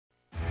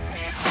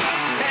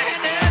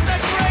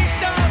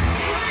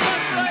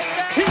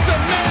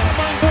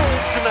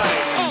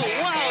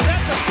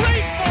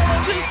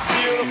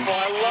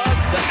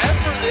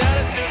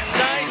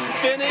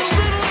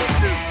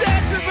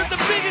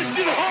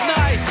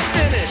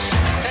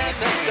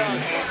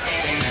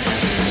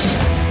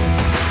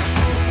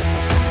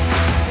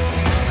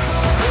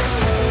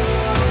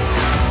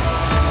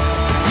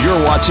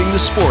You're watching The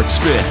Sports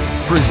Spin,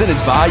 presented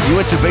by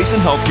Uintah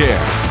Basin Healthcare.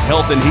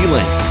 Health and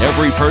healing,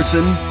 every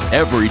person,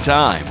 every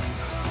time.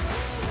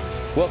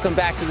 Welcome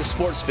back to The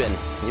Sports Spin,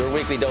 your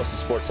weekly dose of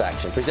sports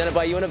action, presented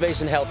by Uintah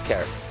Basin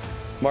Healthcare.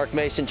 Mark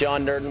Mason,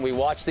 John Nerden, we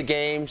watch the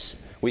games,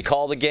 we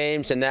call the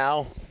games, and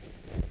now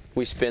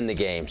we spin the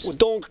games. Well,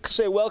 don't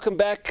say welcome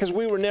back because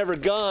we were never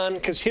gone,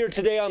 because here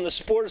today on The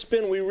Sports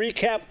Spin, we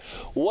recap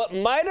what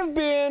might have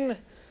been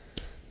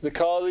the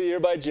call of the year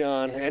by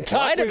John and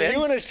talk with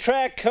you and his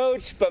track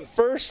coach. But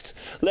first,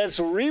 let's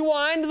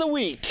rewind the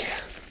week.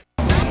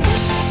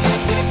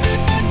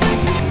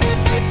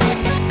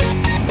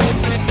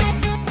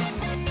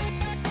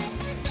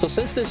 So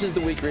since this is the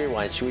week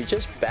rewind, should we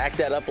just back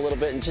that up a little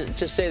bit and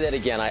just say that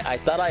again? I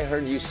thought I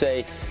heard you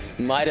say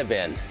might have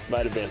been.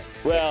 Might have been.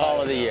 Well, the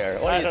call of the year.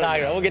 What are you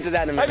talking about? We'll get to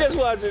that in a minute. I guess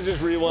we'll have to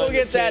just rewind. We'll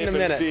get to that in a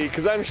minute. See,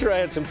 because I'm sure I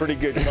had some pretty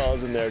good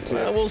calls in there too.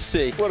 We'll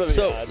see. What are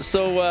the odds?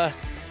 So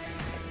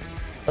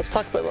let's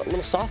talk about a little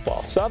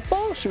softball.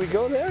 Softball? Should we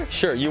go there?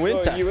 Sure.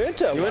 Uintah.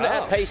 Uintah. Uintah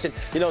Wow. at Payson.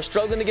 You know,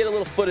 struggling to get a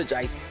little footage.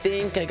 I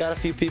think I got a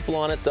few people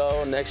on it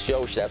though. Next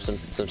show we should have some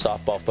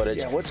softball footage.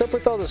 Yeah. What's up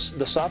with all the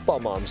softball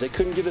moms? They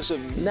couldn't get us a.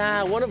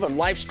 Nah, one of them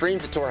live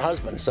streamed it to her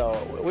husband,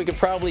 so we could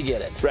probably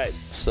get it. Right.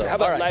 So how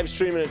about live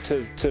streaming it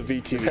to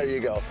VTV? There you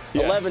go.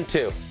 Yeah.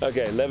 11-2.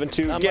 Okay,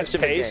 11-2 Not against much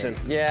of a Payson.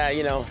 game. Yeah,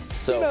 you know.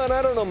 So. You know, and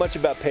I don't know much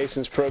about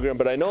Payson's program,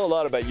 but I know a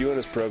lot about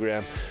Uintah's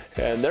program,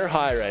 and they're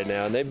high right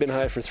now, and they've been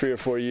high for 3 or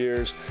 4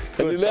 years.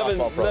 Good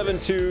softball program.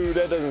 11-2,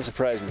 that doesn't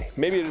surprise me.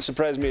 Maybe it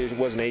surprised me it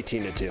wasn't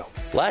 18-2.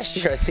 Last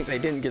year, I think they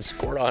didn't get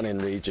scored on in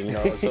region, you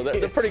know, so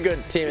they're a pretty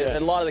good team, Yeah. and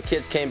a lot of the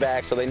kids came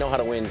back, so they know how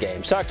to win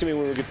games. Talk to me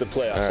when we get to the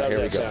playoffs. All right, How's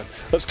here we that go. sound?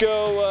 Let's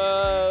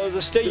go,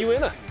 let's stay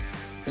Uintah.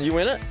 You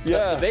win it?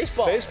 Yeah. The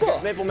baseball. Baseball.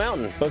 Against Maple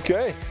Mountain.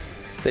 Okay.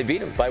 They beat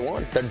them by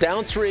 1. They're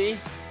down 3.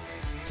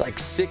 It's like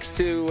 6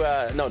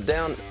 to, no,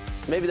 down,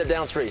 maybe they're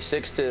down 3,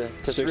 6 to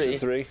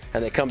 3.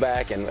 And they come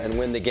back and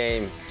win the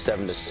game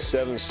 7-6.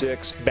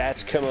 7-6.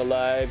 Bats come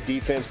alive.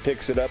 Defense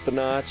picks it up a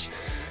notch.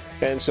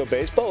 And so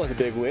baseball was a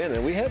big win.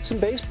 And we had some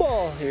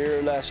baseball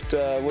here last,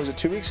 was it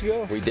 2 weeks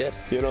ago? We did.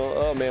 You know,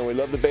 oh man, we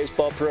love the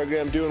baseball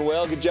program. Doing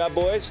well. Good job,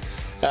 boys.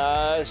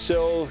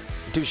 So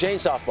Duchesne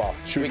softball.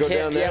 Should we go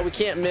down there? Yeah, we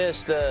can't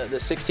miss the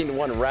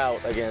 16-1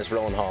 rout against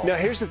Roland Hall. now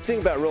here's the thing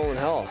about Roland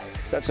Hall.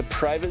 That's a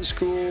private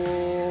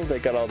school. They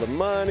got all the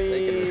money.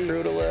 They can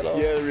recruit a little.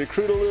 Yeah, they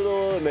recruit a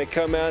little, and they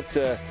come out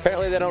to.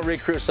 Apparently they don't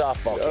recruit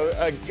softball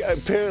kids.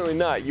 Apparently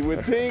not. You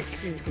would think,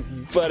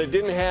 but it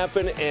didn't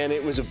happen, and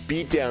it was a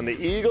beatdown.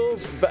 The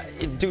Eagles. But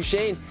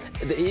Duchesne,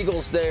 the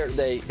Eagles,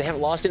 they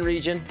haven't lost in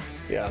region.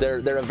 Yeah.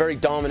 They're a very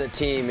dominant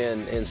team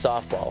in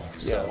softball.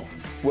 So. Yeah.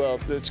 Well,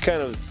 it's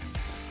kind of.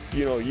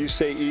 You know, you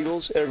say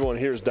Eagles, everyone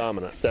hears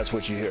dominant. That's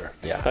what you hear.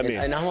 Yeah, I mean,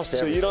 and almost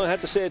so you don't have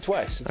to say it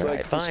twice. It's all like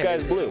right, the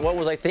sky's blue. What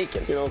was I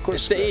thinking? You know, of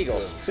course, it's the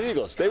Eagles. It's the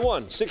Eagles. They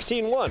won,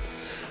 16-1.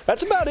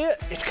 That's about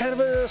it. It's kind of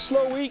a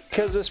slow week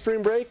because of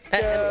spring break.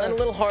 And a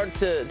little hard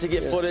to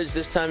get footage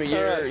this time of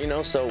year, you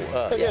know. So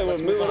okay, yeah, well,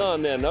 moving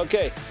on then.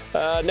 Okay,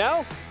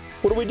 now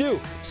what do we do?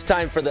 It's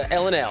time for the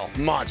L&L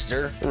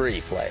Monster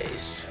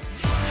Replays.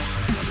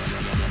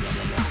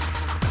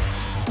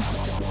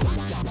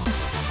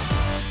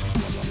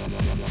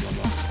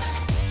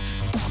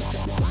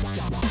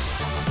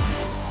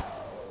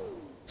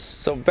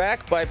 So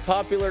back by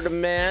popular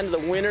demand, the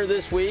winner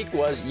this week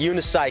was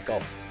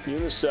Unicycle.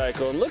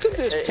 Unicycle. And look at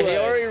this play.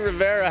 Hiyori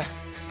Rivera.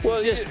 Well,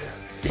 he just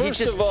first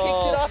picks of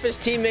all, it off his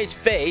teammate's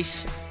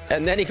face,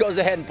 and then he goes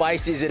ahead and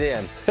bicy's it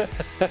in.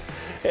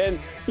 And,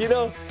 you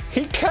know,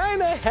 he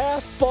kind of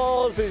half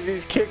falls as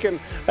he's kicking.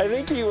 I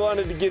think he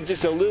wanted to get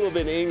just a little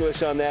bit of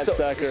English on that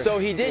sucker. So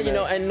he did, you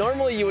know, and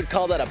normally you would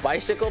call that a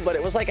bicycle, but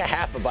it was like a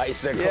half a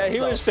bicycle. Yeah, he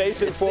was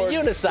facing forward. It's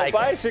the unicycle. The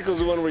bicycle's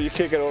the one where you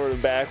kick it over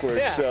and backwards.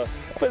 Yeah. So,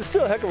 but it's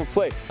still a heck of a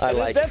play. I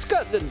like That's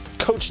got the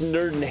Coach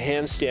Nerden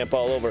hand stamp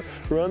all over.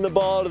 Run the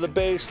ball to the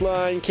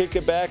baseline, kick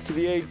it back to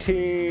the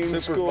 18,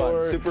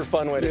 score. Super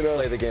fun way to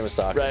play the game of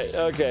soccer. Right,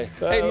 okay.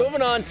 Hey,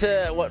 moving on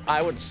to what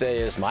I would say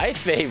is my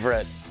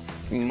favorite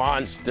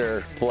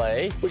monster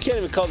play. We can't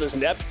even call this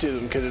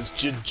nepotism because it's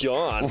just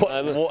John.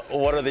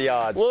 What are the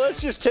odds? Well,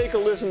 let's just take a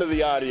listen to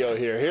the audio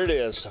here. Here it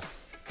is.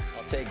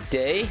 I'll take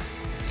Day.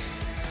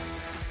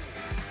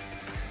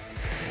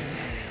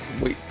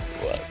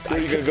 Where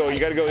are you going to go? You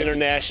got to go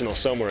international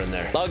somewhere in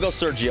there. I'll go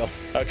Sergio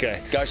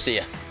Okay.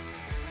 Garcia.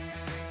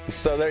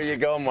 So there you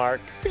go, Mark.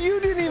 You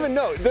didn't even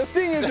know. The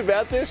thing is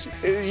about this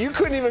is you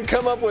couldn't even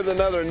come up with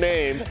another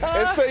name.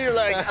 And so you're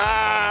like,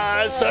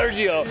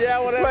 Sergio. Yeah,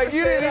 whatever. Like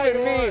you didn't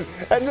even mean.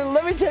 And then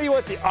let me tell you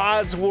what the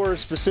odds were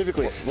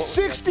specifically.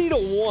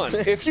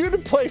 60-1. If you'd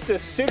have placed a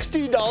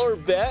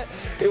 $60 bet,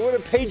 it would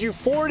have paid you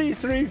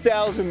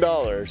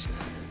 $43,000.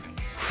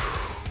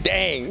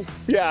 Dang.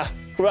 Yeah,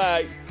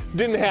 right.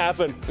 Didn't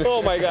happen.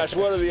 Oh my gosh,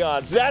 what are the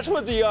odds? That's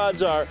what the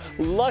odds are.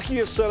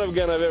 Luckiest son of a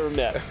gun I've ever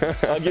met.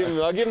 I'll give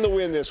him the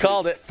win this week.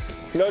 Called it.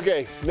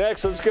 Okay,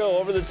 next, let's go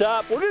over the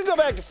top. We're going to go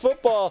back to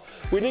football.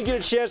 We didn't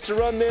get a chance to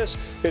run this.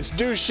 It's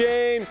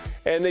Duchesne,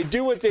 and they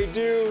do what they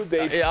do.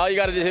 All you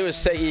got to do is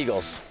say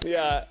Eagles.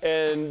 Yeah,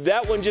 and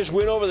that one just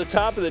went over the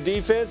top of the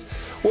defense.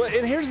 Well,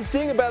 and here's the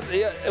thing about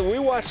we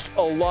watched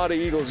a lot of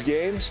Eagles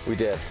games. We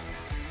did.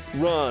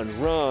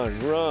 Run, run,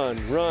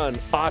 run, run,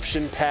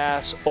 option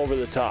pass over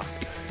the top.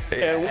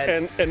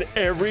 And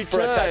every time.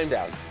 For a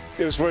touchdown.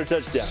 It was for a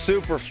touchdown.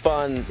 Super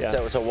fun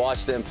to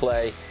watch them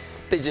play.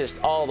 They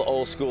just, all the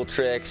old school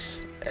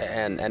tricks,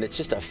 and it's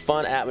just a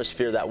fun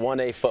atmosphere. That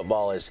 1A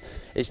football is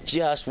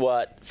just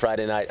what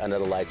Friday night under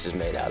the lights is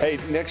made out of. Hey,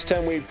 next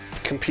time we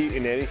compete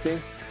in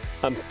anything,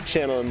 I'm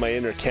channeling my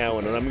inner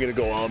Cowan, and I'm going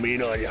to go all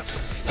mean on you.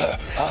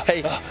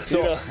 Hey,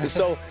 so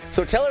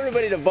tell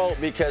everybody to vote,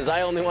 because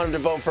I only wanted to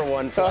vote for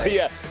one play.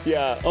 Oh,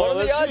 yeah. What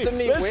are the odds of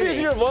me winning? Let's see if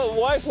your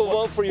wife will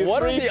vote for you 3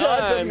 times. What are the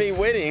odds of me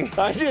winning?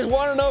 I just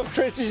want to know if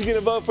Christy's going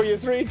to vote for you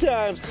 3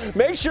 times.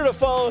 Make sure to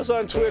follow us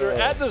on Twitter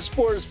at The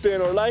Sports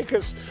Spin, or like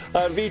us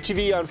on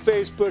VTV on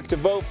Facebook to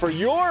vote for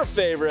your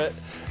favorite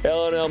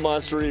L&L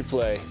Monster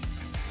replay.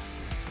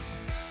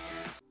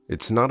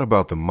 It's not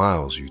about the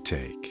miles you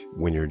take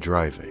when you're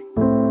driving,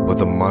 but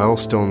the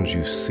milestones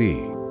you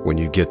see when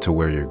you get to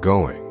where you're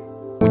going.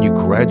 When you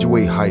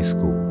graduate high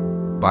school,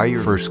 buy your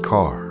first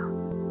car,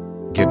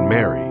 get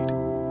married,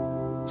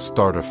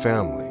 start a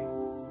family,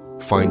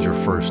 find your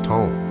first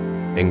home,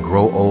 and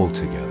grow old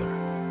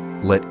together.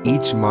 Let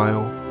each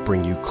mile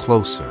bring you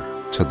closer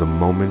to the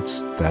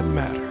moments that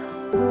matter.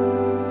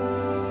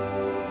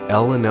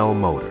 L&L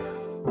Motor.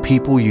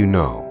 People you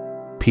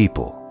know,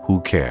 people who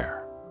care.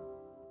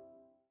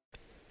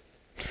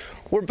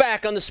 We're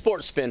back on the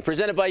Sports Spin,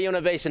 presented by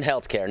Uintah Basin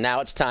Healthcare. Now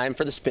it's time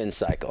for the spin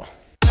cycle.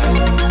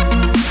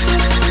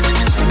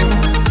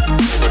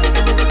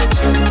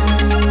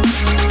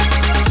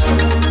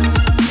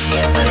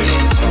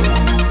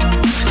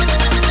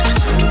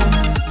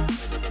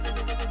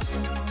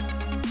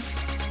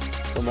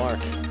 So, Mark,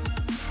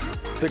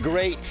 the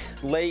great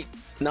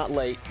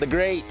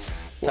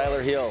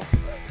Tyler Hill.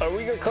 Are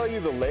we going to call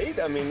you the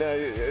late? I mean,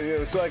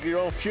 it's like your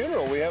own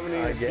funeral. You haven't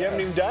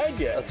even died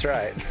yet. That's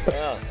right.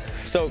 Yeah.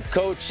 So,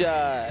 Coach,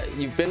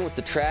 you've been with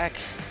the track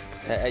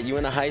at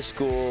Uintah High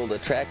School, the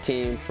track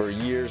team, for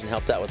years, and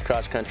helped out with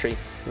cross country.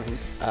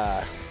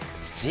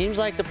 Seems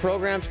like the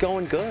program's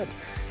going good.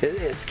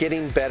 It's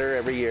getting better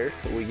every year.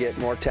 We get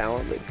more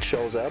talent that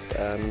shows up,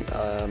 and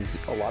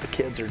a lot of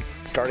kids are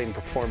starting to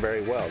perform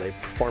very well. They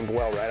performed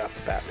well right off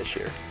the bat this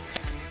year.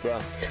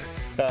 Well,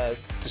 the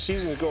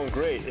season is going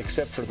great,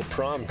 except for the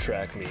prom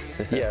track meet.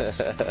 Yes.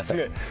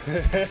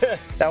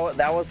 that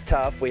was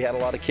tough. We had a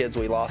lot of kids.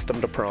 We lost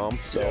them to prom,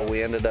 so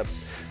we ended up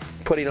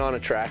putting on a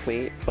track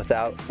meet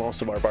without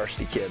most of our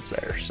varsity kids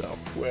there. So.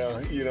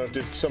 Well,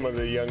 did some of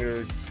the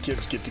younger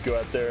kids get to go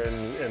out there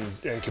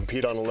and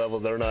compete on a level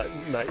they're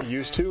not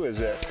used to?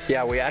 Is it?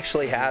 Yeah, we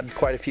actually had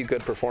quite a few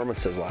good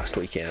performances last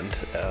weekend.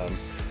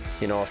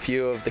 A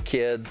few of the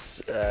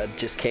kids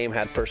just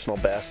had personal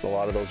bests. A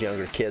lot of those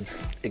younger kids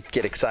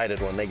get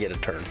excited when they get a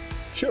turn.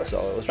 Sure. So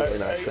it was really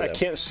nice for them. I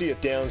can't see a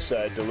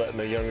downside to letting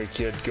a younger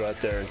kid go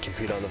out there and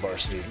compete on the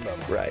varsity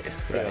level. Right.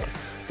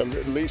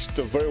 At least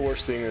the very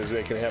worst thing is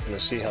they can happen to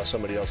see how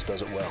somebody else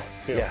does it well.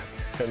 Yeah.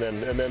 And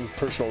then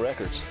personal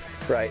records.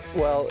 Right.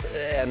 Well,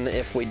 and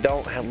if we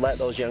don't let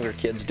those younger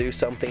kids do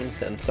something,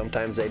 then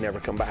sometimes they never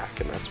come back,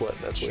 and that's what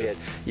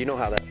you know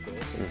how that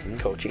feels in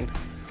coaching.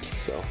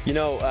 So.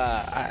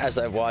 As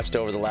I've watched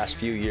over the last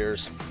few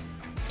years,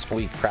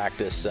 we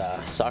practice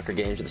soccer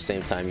games at the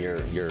same time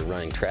you're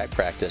running track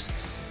practice.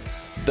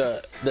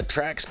 The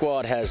track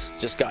squad has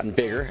just gotten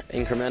bigger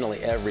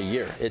incrementally every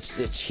year.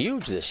 It's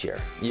huge this year.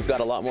 You've got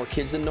a lot more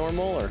kids than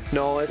normal, or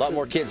no? It's a lot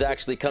more kids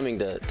actually coming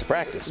to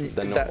practice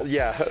than normal.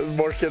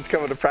 More kids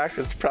coming to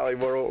practice is probably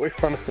more what we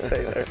want to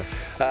say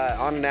there.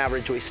 On an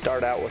average, we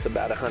start out with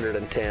about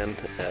 110.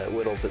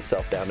 Whittles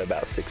itself down to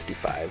about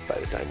 65 by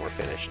the time we're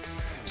finished.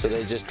 So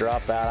they just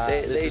drop out.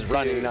 This is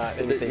running, not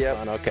anything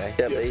fun. Okay.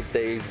 Yep.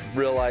 They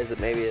realize that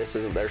maybe this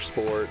isn't their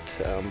sport,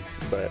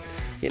 but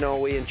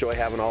we enjoy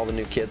having all the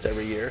new kids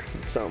every year.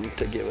 It's something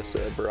to give us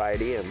a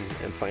variety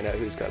and find out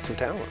who's got some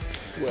talent.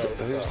 Well, so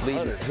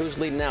who's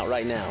leading out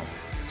right now?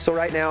 So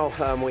right now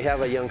we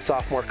have a young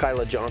sophomore,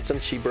 Kyla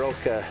Johnson. She broke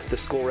the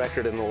school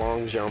record in the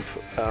long jump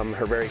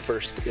her very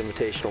first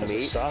invitational meet.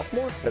 As a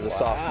sophomore? As a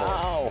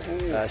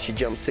sophomore. She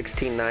jumped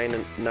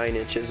 16.9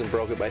 inches and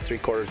broke it by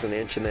 3/4 of an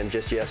inch. And then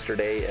just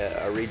yesterday,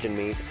 a region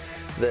meet.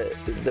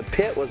 The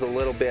pit was a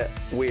little bit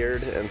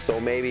weird, and so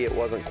maybe it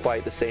wasn't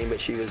quite the same, but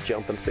she was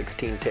jumping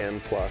 16.10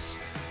 plus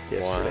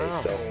yesterday.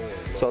 Wow.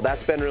 So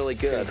that's been really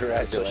good.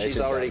 So she's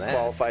already on that.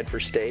 qualified for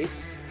state.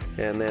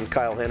 And then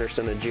Kyle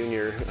Henderson, a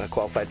junior,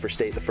 qualified for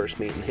state the first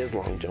meet in his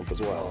long jump as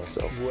well.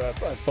 So. Well, I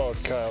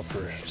followed Kyle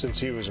since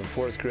he was in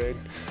 4th grade.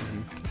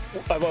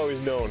 I've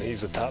always known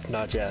he's a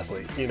top-notch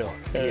athlete. You know,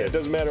 it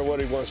doesn't matter what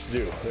he wants to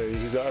do.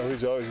 He's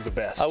always the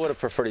best. I would have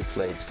preferred he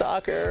played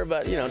soccer,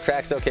 but you know,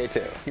 track's okay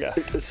too. Yeah.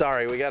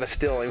 Sorry, we got to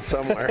steal him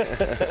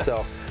somewhere.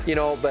 So, you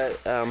know, but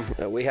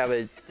we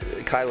have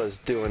Kyla's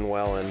doing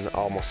well in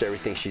almost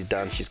everything she's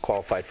done. She's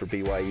qualified for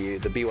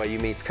BYU. The BYU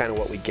meet's kind of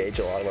what we gauge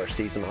a lot of our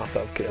season off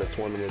of, because it's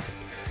one of the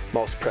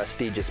most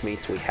prestigious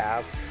meets we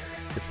have.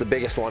 It's the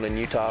biggest one in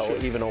Utah,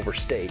 even over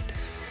state.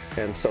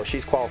 And so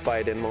she's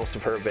qualified in most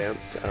of her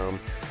events.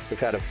 We've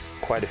had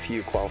quite a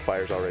few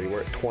qualifiers already.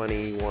 We're at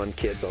 21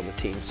 kids on the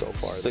team so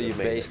far. So you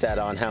base that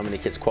on how many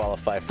kids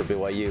qualify for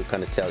BYU,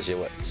 kind of tells you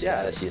what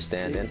status you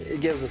stand in? It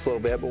gives us a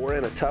little bit, but we're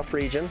in a tough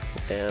region,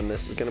 and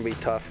this is going to be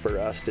tough for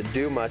us to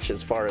do much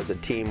as far as a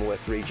team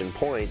with region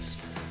points,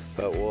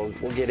 but we'll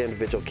get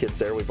individual kids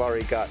there. We've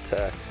already got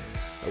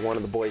one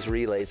of the boys'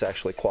 relays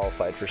actually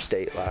qualified for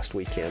state last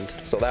weekend.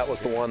 So that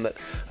was the one that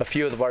a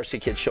few of the varsity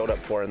kids showed up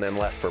for and then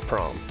left for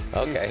prom.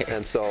 Okay.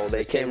 And so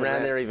they came,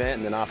 ran their event,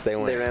 and then off they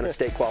went. They ran a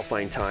state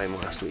qualifying time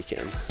last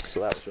weekend.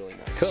 So that was really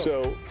nice.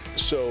 Cool.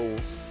 So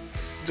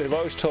they've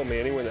always told me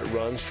anyone that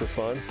runs for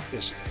fun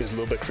is a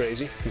little bit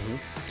crazy.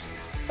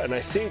 And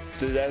I think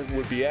that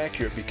would be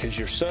accurate, because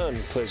your son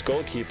plays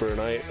goalkeeper, and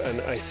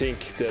I think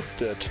that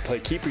to play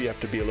keeper you have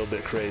to be a little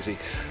bit crazy.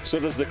 So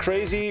does the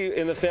crazy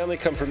in the family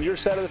come from your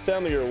side of the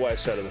family or your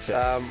wife's side of the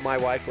family? My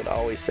wife would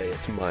always say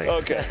it's mine.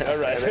 Okay, all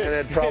right. and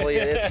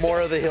it's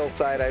more of the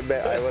hillside,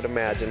 I would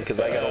imagine, because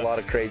I got a lot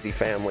of crazy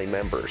family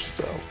members.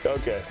 So.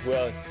 Okay,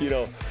 well, you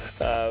know,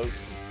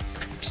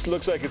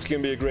 looks like it's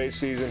going to be a great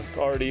season.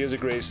 Already is a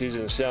great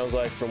season, it sounds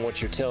like, from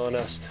what you're telling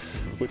us.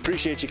 We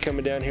appreciate you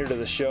coming down here to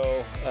the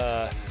show.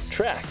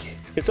 Track,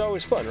 it's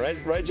always fun,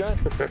 right, John?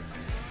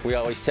 We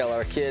always tell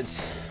our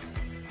kids,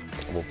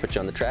 we'll put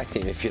you on the track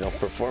team if you don't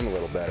perform a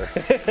little better.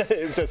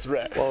 It's a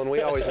threat. Well, and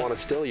we always want to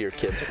steal your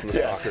kids from the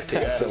soccer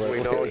team, because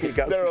we know you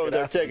got. They're over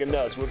there taking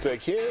notes. We'll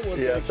take him. We'll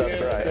take that's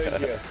him. right. We'll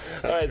take you.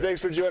 All right, thanks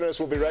for joining us.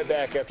 We'll be right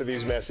back after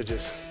these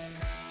messages.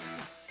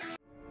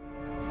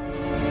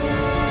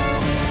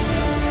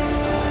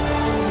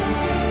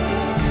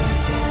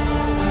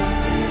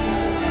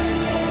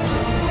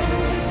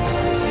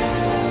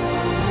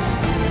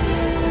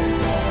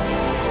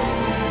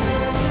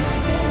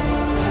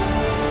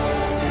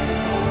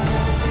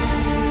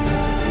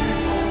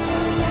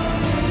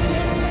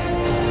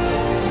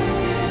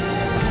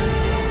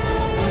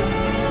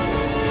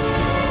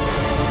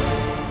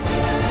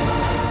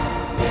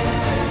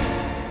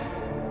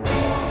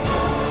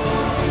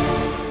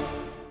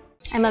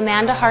 I'm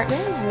Amanda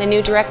Hartman. I'm the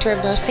new Director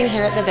of Nursing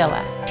here at the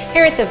Villa.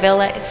 Here at the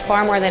Villa, it's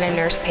far more than a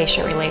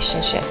nurse-patient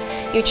relationship.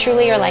 You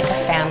truly are like a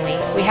family.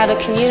 We have a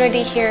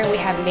community here, we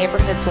have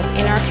neighborhoods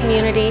within our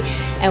community,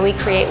 and we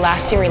create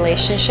lasting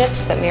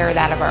relationships that mirror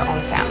that of our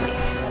own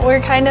families. We're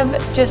kind of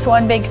just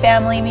one big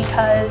family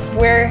because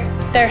we're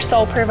their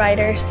sole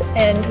providers,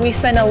 and we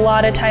spend a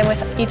lot of time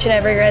with each and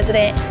every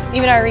resident.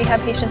 Even our rehab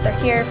patients are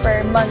here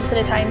for months at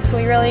a time, so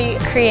we really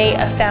create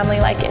a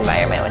family-like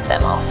environment with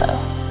them also.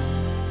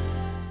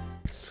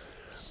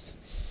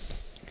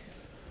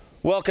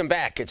 Welcome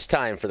back. It's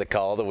time for the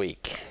Call of the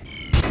Week.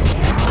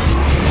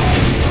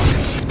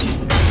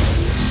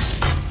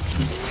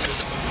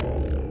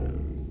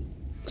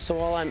 So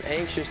while I'm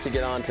anxious to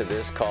get on to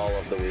this Call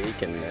of the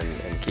Week and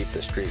keep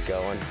the streak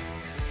going,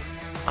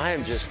 I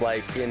am just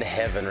like in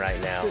heaven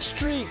right now. The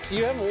streak,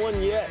 you haven't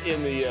won yet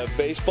in the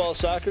baseball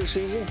soccer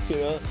season, you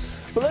know.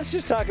 But let's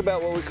just talk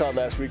about what we called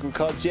last week. We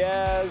called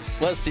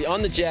Jazz. Let's see,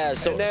 on the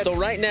Jazz. So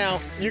right now,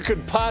 you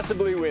could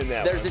possibly win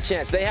that There's one. a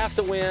chance. They have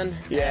to win,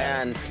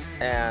 and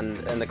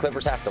the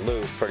Clippers have to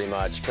lose pretty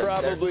much.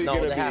 Probably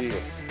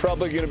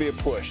going to be a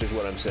push is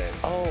what I'm saying.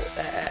 Oh,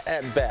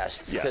 at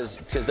best, because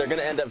they're going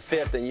to end up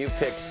fifth, and you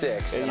picked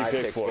sixth, and I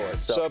picked fourth.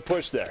 So a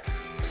push there.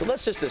 So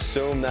let's just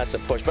assume that's a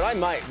push, but I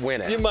might win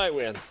it. You might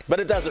win.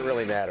 But it doesn't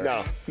really matter.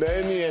 No,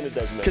 in the end it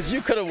doesn't matter. Because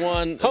you could have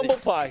won. Humble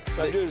pie.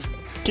 Just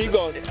keep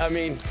going.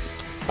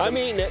 I'm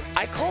eating it.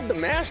 I called the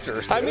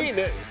Masters, dude. I'm eating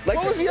it. Like,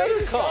 what was the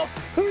other call?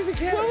 Who even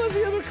cares? What was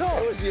the other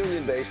call? It was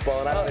Union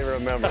baseball, and I don't even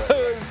remember.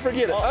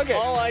 Forget it. Okay.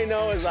 All I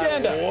know is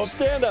stand up.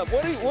 Stand up.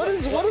 What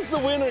does the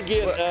winner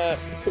get?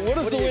 What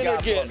does the winner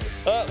get?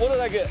 What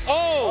did I get?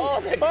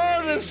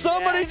 Did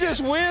somebody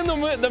just win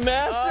the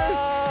Masters?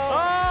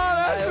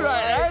 That's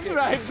right. That's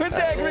right. Put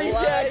that green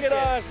jacket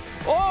on.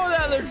 Oh,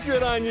 that looks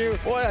good on you.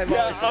 Boy, I've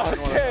always wanted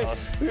one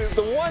of those.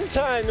 The one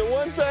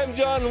time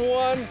John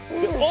won,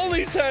 the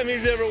only time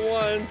he's ever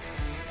won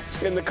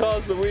in the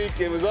Calls of the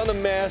Week, it was on the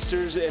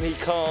Masters, and he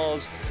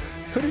calls.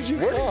 Who did you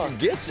call? Where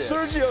did you get this?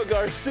 Sergio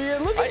Garcia.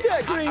 Look at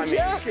that green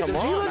jacket. Come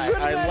Does he on, look good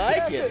in I that like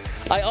jacket?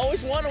 it. I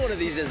always wanted one of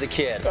these as a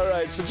kid. All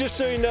right, so just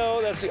so you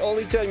know, that's the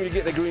only time you're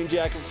getting a green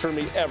jacket from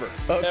me ever.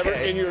 Okay. Ever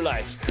in your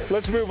life.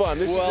 Let's move on.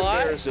 This is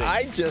embarrassing.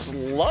 I just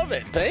love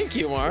it. Thank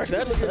you, Mark.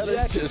 That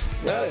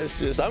is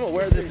just. I'm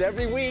aware of this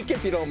every week,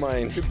 if you don't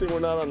mind. Good thing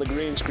we're not on the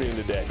green screen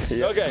today.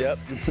 Yep, okay. Yep.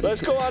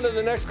 Let's go on to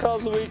the next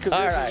Calls of the Week, because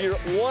this is your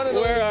one and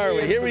only Where are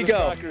we? Here we go.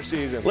 Soccer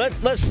season.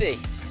 Let's see.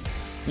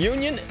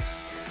 Union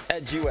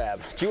at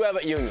Juab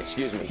at Union,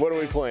 excuse me. What are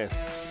we playing?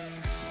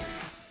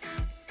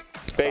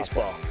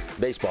 Baseball.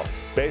 Baseball.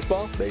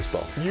 Baseball?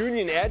 Baseball.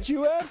 Union at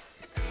UAB?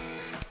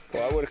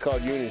 Well, I would have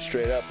called Union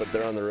straight up, but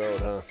they're on the road,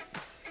 huh?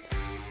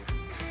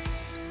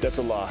 That's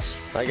a loss.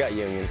 I got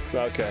Union.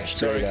 Okay,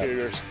 sorry,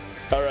 Cougars.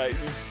 All right,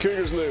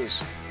 Cougars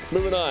lose.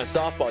 Moving on.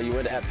 Softball, you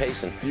went to at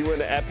Payson. You went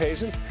to at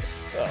Payson?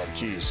 Oh,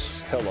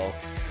 geez. Hello.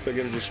 They're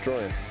going to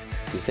destroy him.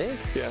 You think?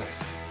 Yeah.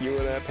 You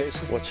went at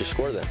Payson? What's your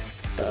score then?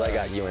 Because I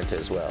got Uintah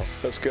as well.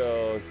 Let's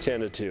go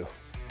 10-2.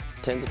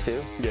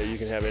 10-2? Yeah, you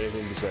can have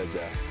anything besides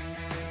that.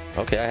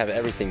 Okay, I have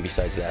everything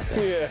besides that then.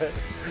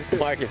 Yeah.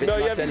 Mark, if it's no,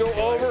 not 10-2. No, you have to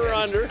go over or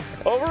under.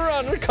 Over or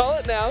under. Call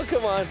it now.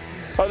 Come on.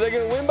 Are they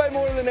going to win by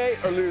more than 8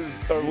 or lose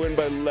or win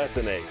by less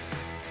than 8?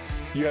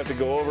 You have to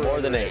go over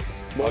more than 8.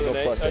 More I'll than go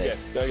 8? plus 8.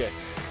 Okay.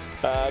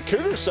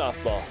 Cougars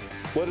softball.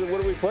 What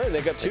are we playing?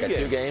 They got 2 games.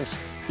 2 games?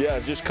 Yeah,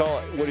 just call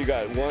it. What do you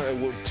got?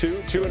 2-0?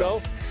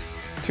 2-0?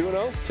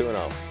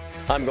 2-0.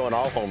 I'm going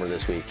all homer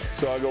this week.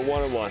 So I'll go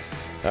 1-1.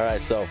 All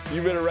right, so.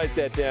 You better write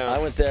that down. I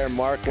went there,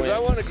 Mark went. Because I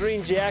want a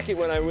green jacket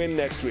when I win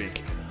next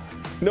week.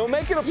 No,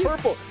 make it a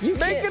purple.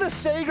 Make it a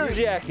Sager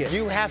jacket.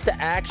 You have to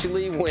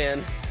actually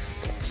win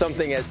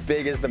something as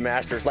big as the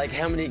Masters. Like,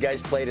 how many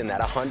guys played in that?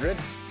 100?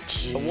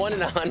 Jeez. 1 in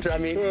 100, I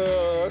mean.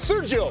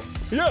 Sergio.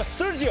 Yeah,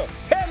 Sergio.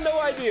 Had no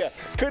idea.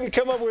 Couldn't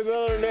come up with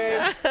another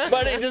name,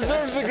 but he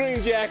deserves the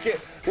green jacket.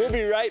 We'll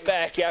be right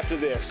back after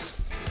this.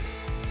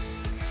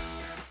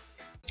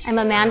 I'm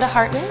Amanda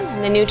Hartman.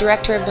 I'm the new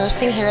Director of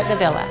Nursing here at the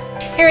Villa.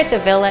 Here at the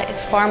Villa,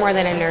 it's far more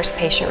than a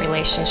nurse-patient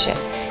relationship.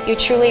 You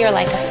truly are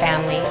like a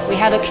family. We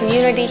have a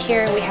community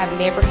here, we have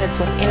neighborhoods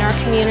within our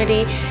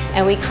community,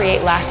 and we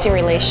create lasting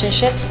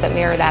relationships that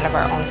mirror that of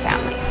our own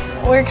families.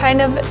 We're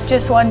kind of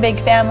just one big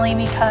family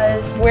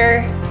because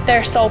we're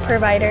their sole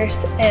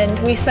providers, and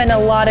we spend a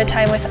lot of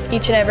time with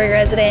each and every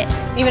resident.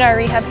 Even our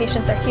rehab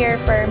patients are here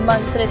for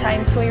months at a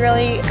time, so we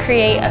really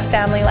create a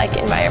family-like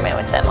environment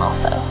with them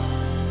also.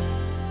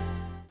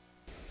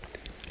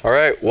 All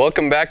right,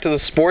 welcome back to the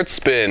Sports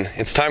Spin.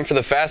 It's time for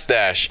the Fast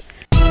Dash.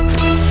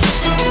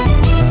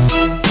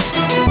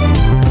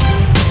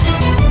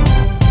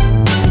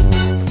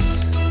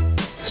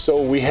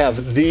 So we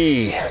have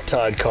the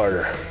Todd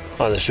Carter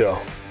on the show.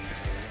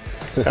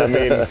 I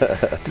mean,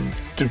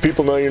 do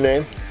people know your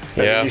name?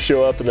 Yeah. You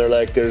show up and they're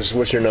like,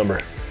 what's your number?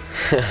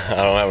 I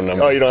don't have a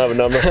number. Oh, you don't have a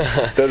number?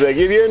 Do they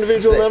give you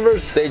individual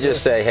numbers? They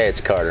just say, hey,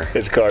 it's Carter.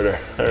 It's Carter.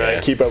 All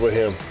right, keep up with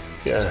him.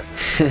 Yeah.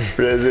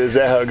 Is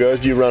that how it goes?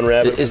 Do you run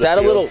rabbit? Is that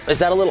a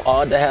little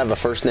odd to have a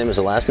first name as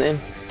a last name?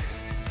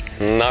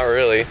 Not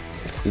really.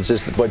 It's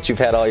just what you've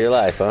had all your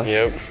life, huh?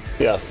 Yep.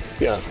 Yeah.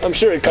 I'm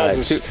sure it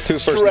causes two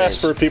stress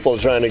for people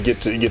trying to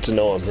get to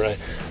know him, right?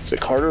 Is it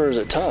Carter or is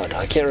it Todd?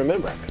 I can't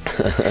remember.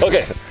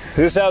 Okay, this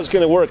is how it's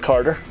going to work,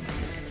 Carter.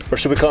 Or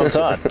should we call him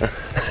Todd?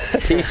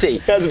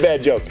 TC. That's a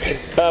bad joke.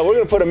 We're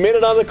going to put a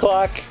minute on the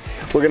clock.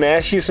 We're going to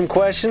ask you some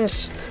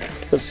questions.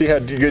 Let's see how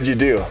good you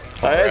do.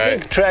 I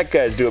think track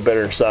guys do it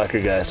better than soccer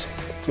guys.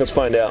 Let's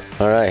find out.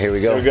 All right, here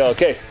we go. Here we go.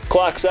 Okay,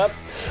 clock's up.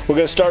 We're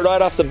going to start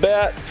right off the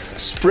bat.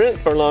 Sprint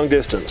or long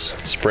distance?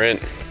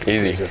 Sprint.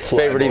 Easy.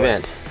 Favorite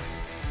event?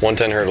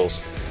 110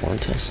 hurdles.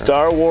 110.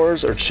 Star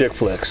Wars or chick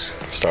flicks?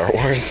 Star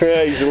Wars.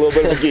 Yeah, he's a little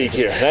bit of a geek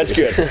here. That's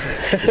good.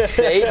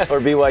 State or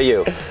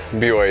BYU?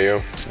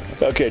 BYU.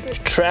 Okay,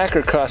 track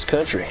or cross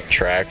country?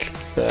 Track.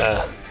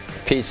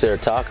 Pizza or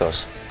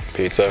tacos?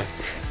 Pizza.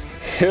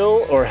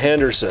 Hill or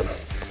Henderson?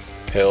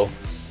 Hill.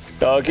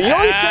 Okay, you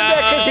only said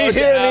that because he's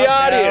here in the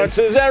audience.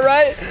 Is that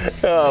right?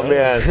 Oh,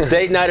 man.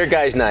 Date night or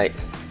guys night?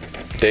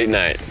 Date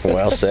night.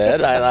 Well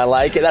said. I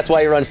like it. That's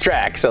why he runs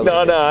track. So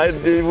No.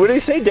 What did he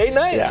say, date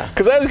night? Yeah.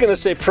 Because I was going to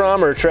say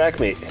prom or track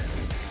meet.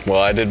 Well,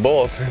 I did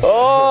both.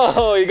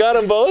 Oh, you got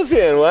them both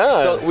in. Wow.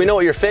 So we know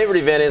what your favorite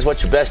event is.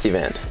 What's your best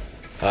event?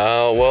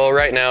 Well,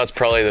 right now it's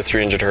probably the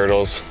 300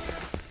 hurdles.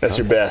 That's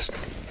your best.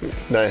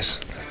 Nice.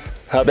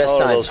 How Best tall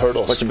time. are those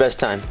hurdles? What's your best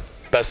time?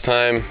 Best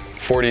time,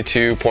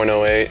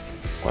 42.08.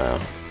 Wow.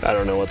 I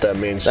don't know what that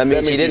means. That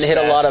means he didn't hit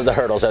a lot of the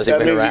hurdles as he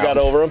went around. That means he got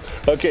over them.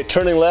 Okay,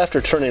 turning left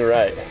or turning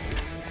right?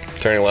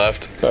 Turning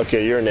left.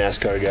 Okay, you're a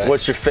NASCAR guy.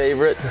 What's your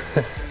favorite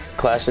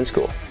class in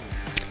school?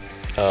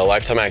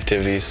 Lifetime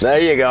activities. There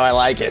you go. I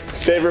like it.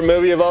 Favorite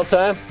movie of all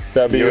time?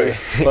 That'd be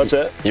what's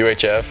that?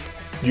 UHF.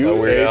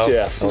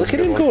 UHF. Look at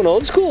him going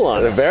old school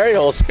on us. Very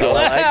old school.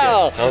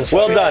 Wow. I like it.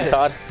 Well done,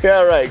 Todd. Yeah,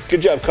 all right.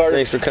 Good job, Carter.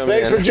 Thanks for coming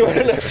Thanks for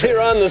joining us here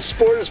on the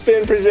Sports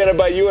Spin presented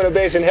by Uintah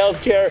Basin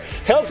Healthcare.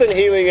 Health and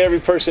healing, every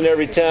person,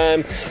 every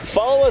time.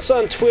 Follow us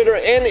on Twitter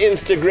and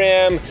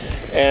Instagram,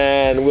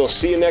 and we'll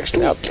see you next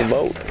week. Out the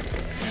boat.